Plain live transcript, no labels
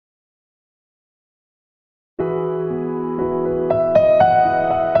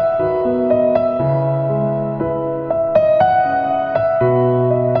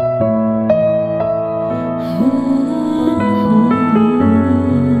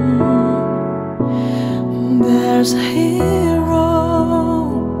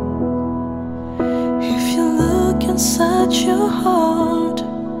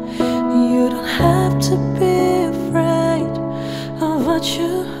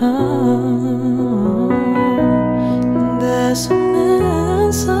There's an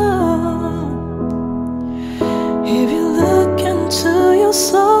answer if you look into your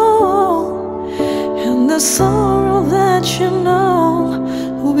soul, and the sorrow that you know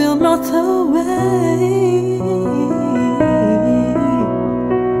will melt away.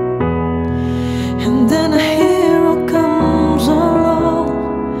 And then a hero comes along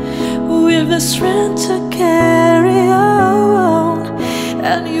with the strength to carry on,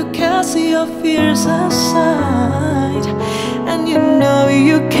 and you cast your fears aside, and you know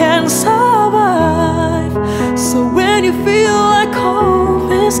you can survive. So when you feel like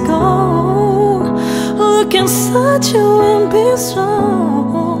hope is gone, look inside you and be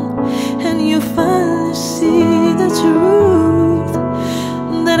strong, and you finally see the truth,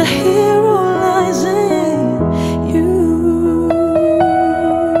 that a hero lies in you.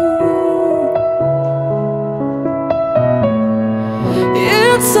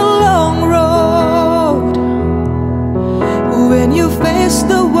 It's a long road when you face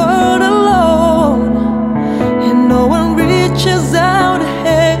the world alone, and no one reaches out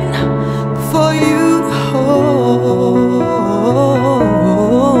ahead for you to hold.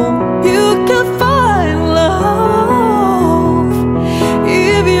 You can find love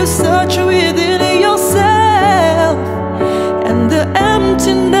if you search within yourself, and the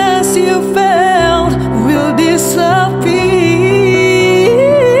emptiness you felt will disappear.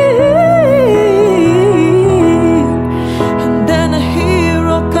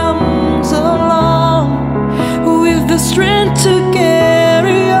 Strength to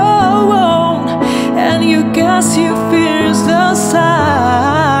carry on, and you cast your fears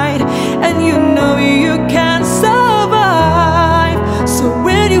aside, and you know you can survive. So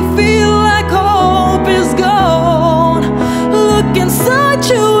when you feel like hope is gone, look inside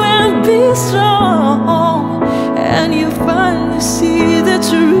you and be strong, and you finally see the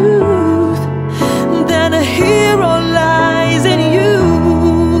truth, that a hero lies in you.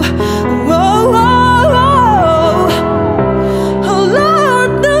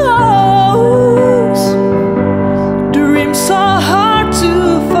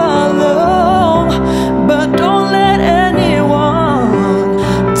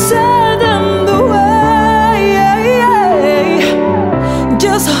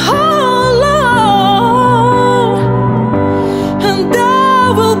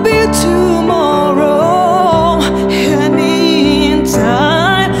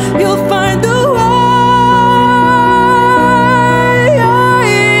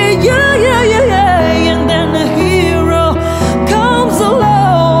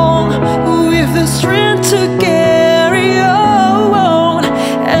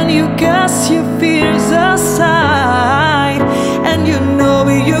 Your fears aside, and you know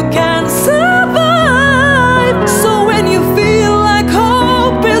you can survive. So when you feel like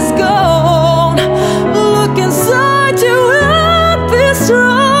hope is gone, look inside you and be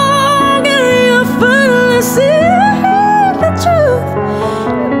strong, and you finally see the truth,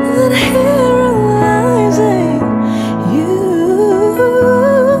 that here lies in you.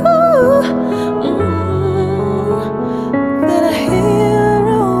 That here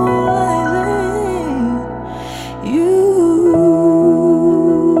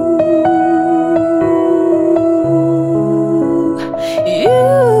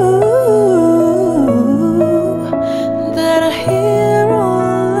that a hero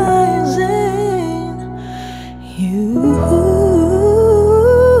lies in you.